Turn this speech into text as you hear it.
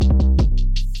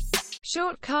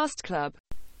Shortcast Club.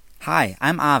 Hi,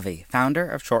 I'm Avi, founder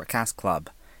of Shortcast Club.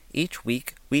 Each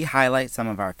week, we highlight some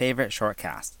of our favorite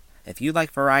shortcasts. If you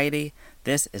like variety,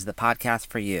 this is the podcast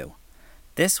for you.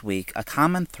 This week, a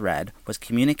common thread was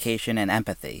communication and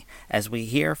empathy, as we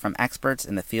hear from experts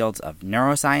in the fields of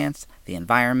neuroscience, the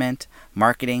environment,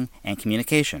 marketing, and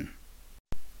communication.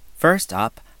 First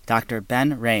up, Dr.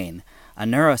 Ben Raine, a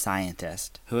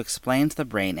neuroscientist who explains the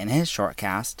brain in his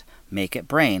shortcast, Make It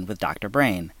Brain with Dr.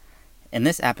 Brain. In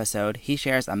this episode, he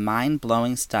shares a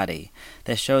mind-blowing study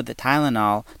that showed that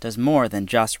Tylenol does more than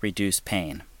just reduce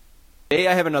pain. Today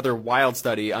I have another wild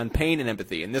study on pain and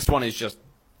empathy, and this one is just,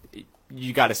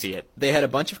 you gotta see it. They had a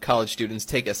bunch of college students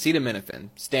take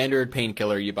acetaminophen, standard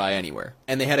painkiller you buy anywhere,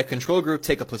 and they had a control group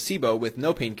take a placebo with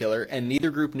no painkiller, and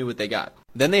neither group knew what they got.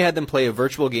 Then they had them play a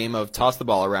virtual game of toss the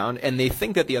ball around, and they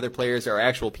think that the other players are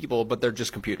actual people, but they're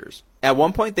just computers. At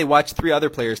one point, they watched 3 other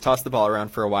players toss the ball around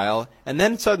for a while, and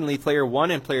then suddenly player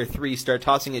 1 and player 3 start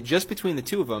tossing it just between the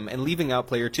two of them and leaving out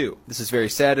player 2. This is very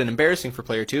sad and embarrassing for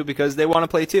player 2 because they want to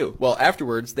play too. Well,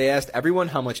 afterwards, they asked everyone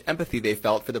how much empathy they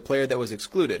felt for the player that was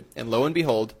excluded, and lo and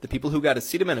behold, the people who got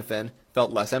acetaminophen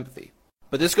felt less empathy.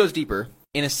 But this goes deeper.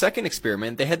 In a second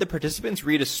experiment, they had the participants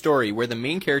read a story where the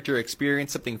main character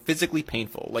experienced something physically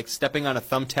painful, like stepping on a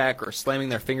thumbtack or slamming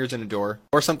their fingers in a door,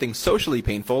 or something socially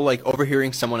painful, like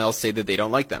overhearing someone else say that they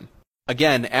don't like them.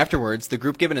 Again, afterwards, the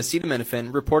group given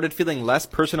acetaminophen reported feeling less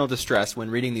personal distress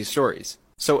when reading these stories.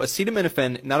 So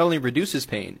acetaminophen not only reduces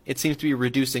pain, it seems to be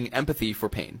reducing empathy for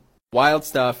pain. Wild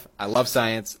stuff. I love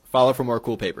science. Follow for more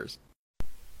cool papers.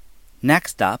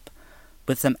 Next up,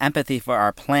 with some empathy for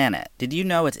our planet, did you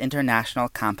know it's International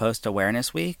Compost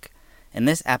Awareness Week? In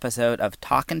this episode of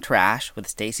Talkin' Trash with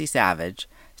Stacy Savage,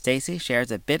 Stacy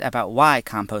shares a bit about why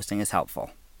composting is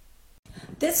helpful.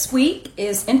 This week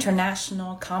is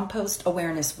International Compost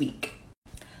Awareness Week.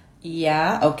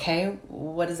 Yeah, okay,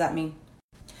 what does that mean?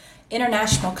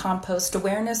 International Compost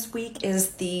Awareness Week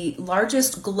is the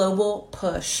largest global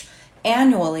push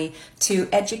annually to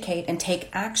educate and take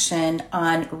action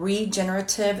on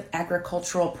regenerative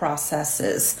agricultural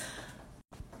processes.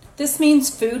 This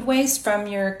means food waste from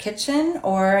your kitchen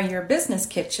or your business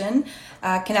kitchen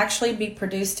can actually be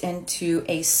produced into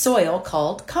a soil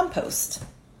called compost.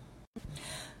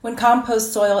 When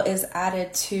compost soil is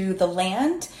added to the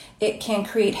land, it can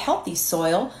create healthy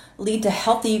soil, lead to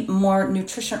healthy, more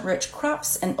nutrition-rich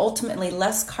crops, and ultimately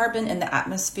less carbon in the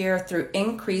atmosphere through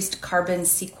increased carbon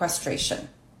sequestration.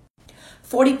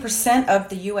 40% of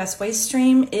the U.S. waste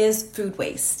stream is food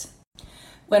waste.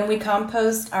 When we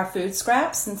compost our food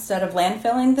scraps instead of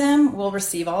landfilling them, we'll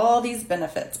receive all these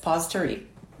benefits. Pause to read.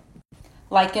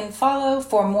 Like and follow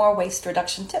for more waste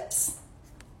reduction tips.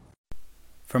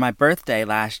 For my birthday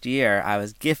last year, I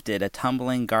was gifted a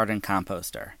tumbling garden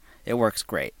composter. It works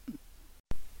great.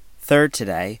 Third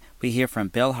today, we hear from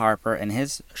Bill Harper in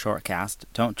his shortcast,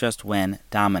 Don't Just Win,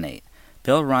 Dominate.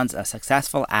 Bill runs a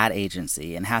successful ad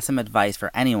agency and has some advice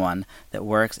for anyone that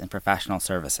works in professional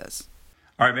services.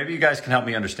 All right, maybe you guys can help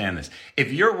me understand this.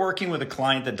 If you're working with a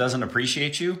client that doesn't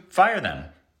appreciate you, fire them.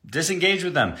 Disengage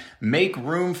with them. Make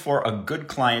room for a good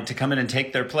client to come in and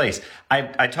take their place.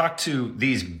 I talk to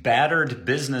these battered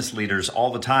business leaders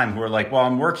all the time who are like, well,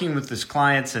 I'm working with these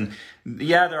clients and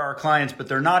yeah, there are clients, but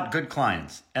they're not good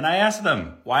clients. And I ask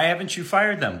them, why haven't you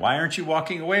fired them? Why aren't you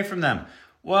walking away from them?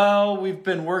 Well, we've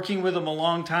been working with them a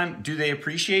long time. Do they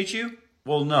appreciate you?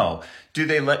 Well, no. Do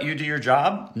they let you do your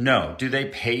job? No. Do they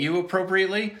pay you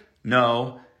appropriately?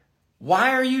 No.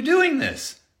 Why are you doing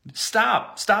this?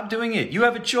 Stop doing it. You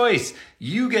have a choice.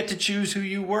 You get to choose who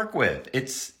you work with.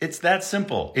 It's that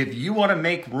simple. If you want to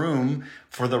make room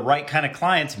for the right kind of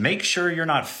clients, make sure you're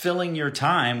not filling your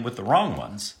time with the wrong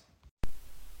ones.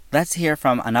 Let's hear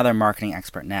from another marketing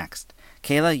expert next.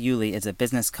 Kayla Yulee is a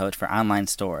business coach for online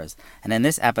stores, and in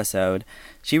this episode,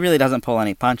 she really doesn't pull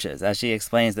any punches as she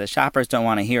explains that shoppers don't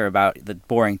want to hear about the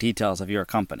boring details of your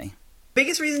company.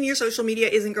 Biggest reason your social media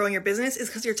isn't growing your business is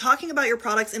because you're talking about your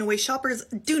products in a way shoppers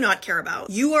do not care about.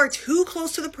 You are too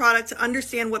close to the product to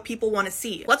understand what people want to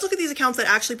see. Let's look at these accounts that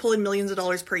actually pull in millions of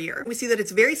dollars per year. We see that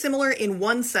it's very similar in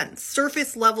one sense: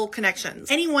 surface level connections.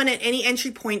 Anyone at any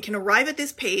entry point can arrive at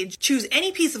this page, choose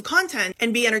any piece of content,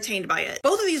 and be entertained by it.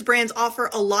 Both of these brands offer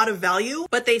a lot of value,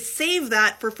 but they save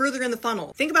that for further in the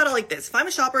funnel. Think about it like this. If I'm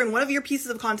a shopper and one of your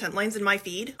pieces of content lands in my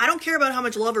feed, I don't care about how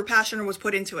much love or passion was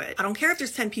put into it. I don't care if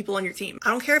there's 10 people on your team team.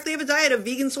 I don't care if they have a diet of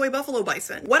vegan soy buffalo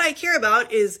bison. What I care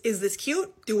about is this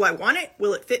cute? Do I want it?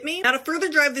 Will it fit me? Now to further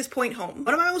drive this point home,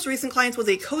 one of my most recent clients was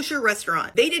a kosher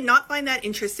restaurant. They did not find that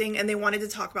interesting and they wanted to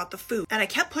talk about the food. And I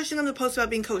kept pushing them to post about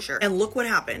being kosher. And look what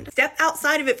happened. Step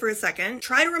outside of it for a second.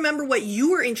 Try to remember what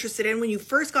you were interested in when you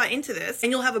first got into this,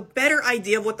 and you'll have a better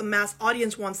idea of what the mass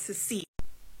audience wants to see.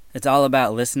 It's all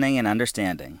about listening and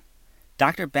understanding.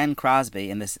 Dr. Ben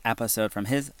Crosby, in this episode from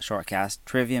his shortcast,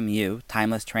 Trivium U,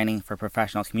 Timeless Training for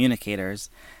Professional Communicators,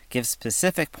 gives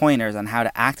specific pointers on how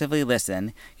to actively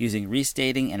listen using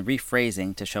restating and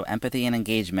rephrasing to show empathy and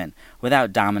engagement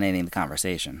without dominating the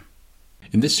conversation.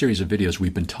 In this series of videos,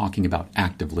 we've been talking about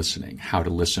active listening, how to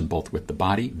listen both with the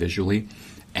body, visually,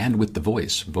 and with the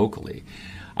voice, vocally.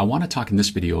 I want to talk in this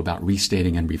video about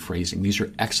restating and rephrasing. These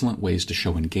are excellent ways to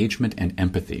show engagement and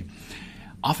empathy.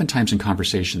 Oftentimes in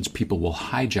conversations, people will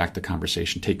hijack the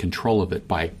conversation, take control of it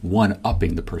by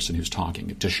one-upping the person who's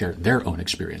talking to share their own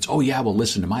experience. Oh yeah, well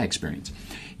listen to my experience.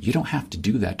 You don't have to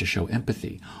do that to show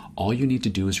empathy. All you need to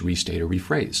do is restate or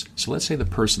rephrase. So let's say the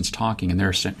person's talking and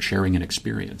they're sharing an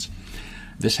experience.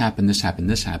 This happened, this happened,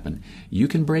 this happened. You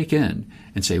can break in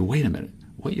and say, wait a minute,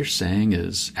 what you're saying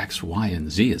is X, Y,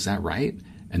 and Z, is that right?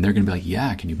 And they're going to be like,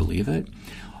 yeah, can you believe it?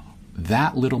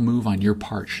 That little move on your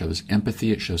part shows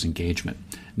empathy, it shows engagement.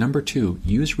 Number two,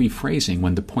 use rephrasing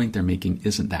when the point they're making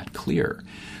isn't that clear.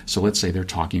 So let's say they're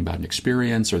talking about an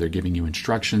experience or they're giving you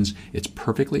instructions. It's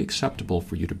perfectly acceptable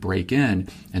for you to break in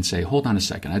and say, hold on a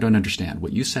second, I don't understand.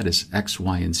 What you said is X,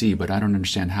 Y, and Z, but I don't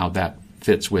understand how that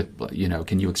fits with,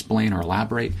 can you explain or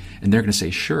elaborate? And they're going to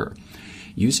say, sure.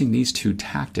 Using these two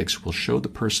tactics will show the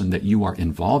person that you are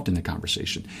involved in the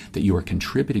conversation, that you are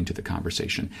contributing to the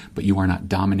conversation, but you are not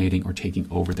dominating or taking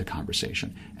over the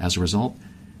conversation. As a result,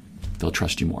 they'll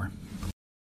trust you more.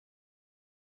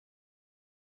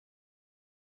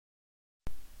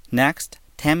 Next,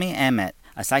 Tammy Emmett,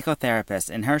 a psychotherapist,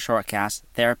 in her shortcast,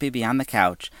 Therapy Beyond the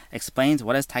Couch, explains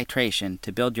what is titration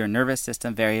to build your nervous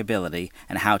system variability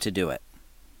and how to do it.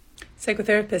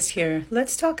 Psychotherapist here.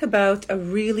 Let's talk about a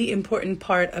really important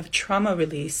part of trauma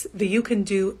release that you can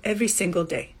do every single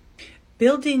day.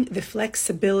 Building the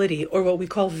flexibility, or what we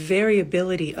call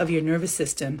variability, of your nervous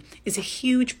system is a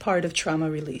huge part of trauma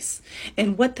release.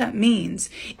 And what that means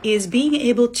is being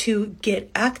able to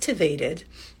get activated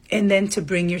and then to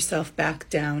bring yourself back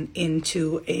down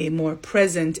into a more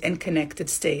present and connected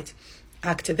state.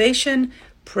 Activation,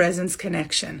 presence,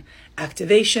 connection.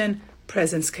 Activation,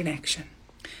 presence, connection.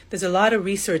 There's a lot of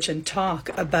research and talk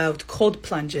about cold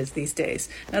plunges these days.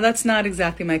 Now, that's not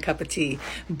exactly my cup of tea,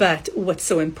 but what's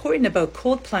so important about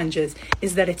cold plunges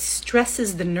is that it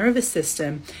stresses the nervous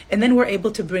system, and then we're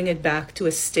able to bring it back to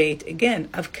a state, again,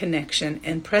 of connection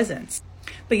and presence.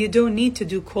 But you don't need to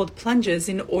do cold plunges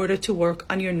in order to work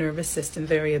on your nervous system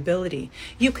variability.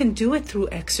 You can do it through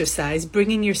exercise,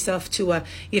 bringing yourself to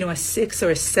a 6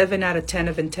 or a 7 out of 10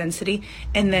 of intensity,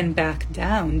 and then back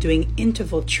down, doing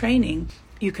interval training.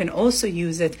 You can also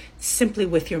use it simply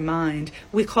with your mind.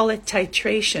 We call it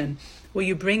titration, where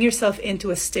you bring yourself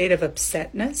into a state of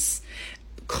upsetness,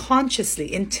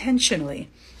 consciously, intentionally,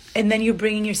 and then you're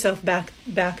bringing yourself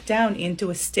back down into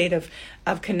a state of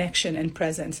connection and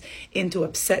presence, into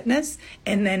upsetness,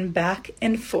 and then back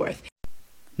and forth.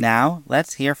 Now,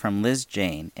 let's hear from Liz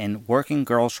Jane in Working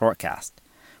Girl Shortcast,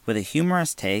 with a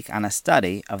humorous take on a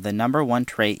study of the number one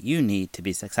trait you need to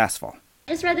be successful.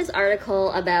 I just read this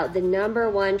article about the number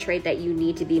one trait that you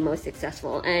need to be most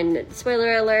successful, and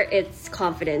spoiler alert, it's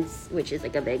confidence, which is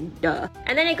like a big duh.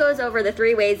 And then it goes over the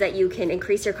 3 ways that you can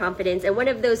increase your confidence, and one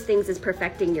of those things is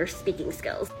perfecting your speaking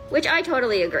skills, which I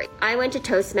totally agree. I went to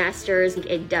Toastmasters.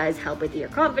 It does help with your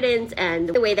confidence and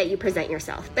the way that you present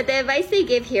yourself. But the advice they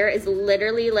give here is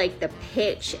literally like the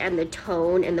pitch and the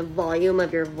tone and the volume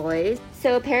of your voice.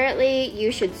 So apparently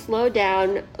you should slow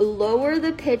down, lower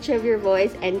the pitch of your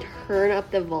voice, and turn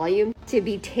up the volume to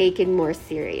be taken more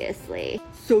seriously.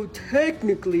 So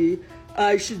technically,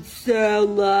 I should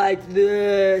sound like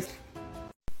this.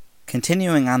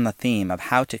 Continuing on the theme of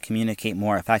how to communicate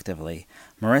more effectively,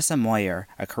 Marissa Moyer,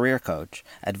 a career coach,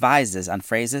 advises on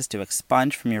phrases to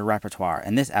expunge from your repertoire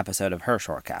in this episode of her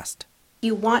shortcast.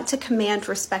 You want to command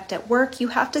respect at work, you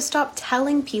have to stop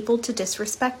telling people to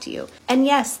disrespect you. And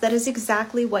yes, that is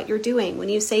exactly what you're doing when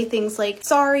you say things like,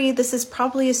 sorry, this is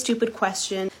probably a stupid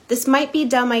question. This might be a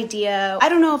dumb idea. I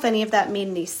don't know if any of that made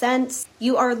any sense.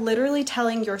 You are literally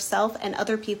telling yourself and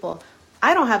other people,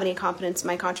 I don't have any confidence in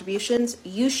my contributions.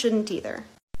 You shouldn't either.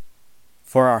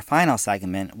 For our final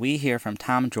segment, we hear from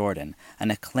Tom Jordan, an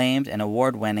acclaimed and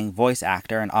award-winning voice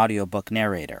actor and audiobook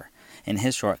narrator. In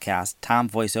his shortcast, Tom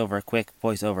Voiceover Quick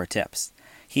Voiceover Tips.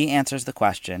 He answers the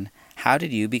question, how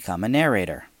did you become a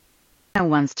narrator?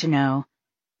 wants to know,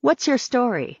 what's your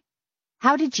story?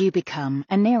 How did you become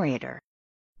a narrator?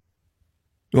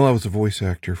 Well, I was a voice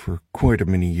actor for quite a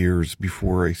many years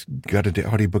before I got into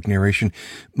audiobook narration.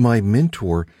 My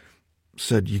mentor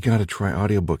said, you got to try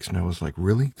audiobooks. And I was like,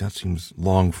 really? That seems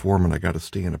long form and I got to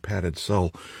stay in a padded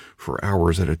cell for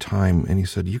hours at a time. And he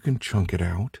said, you can chunk it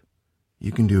out.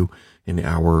 You can do an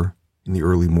hour in the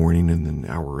early morning and then an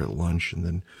hour at lunch and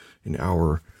then an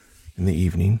hour in the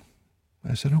evening.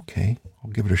 I said, okay,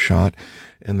 I'll give it a shot.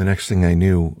 And the next thing I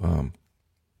knew,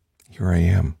 here I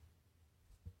am,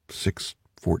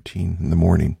 6:14 in the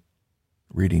morning,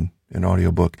 reading an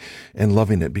audiobook and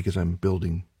loving it because I'm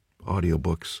building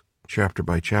audiobooks chapter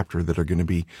by chapter that are going to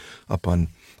be up on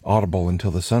Audible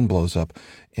until the sun blows up.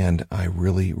 And I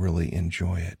really, really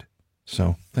enjoy it.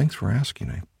 So thanks for asking.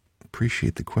 I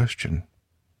appreciate the question.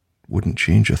 Wouldn't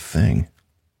change a thing.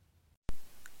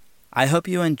 I hope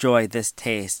you enjoyed this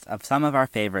taste of some of our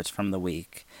favorites from the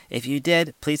week. If you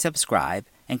did, please subscribe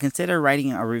and consider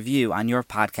writing a review on your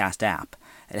podcast app.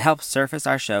 It helps surface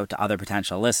our show to other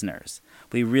potential listeners.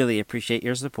 We really appreciate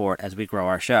your support as we grow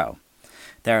our show.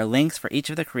 There are links for each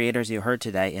of the creators you heard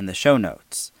today in the show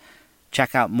notes.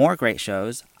 Check out more great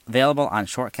shows available on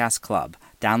Shortcast Club.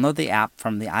 Download the app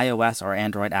from the iOS or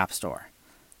Android App Store.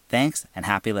 Thanks and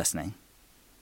happy listening.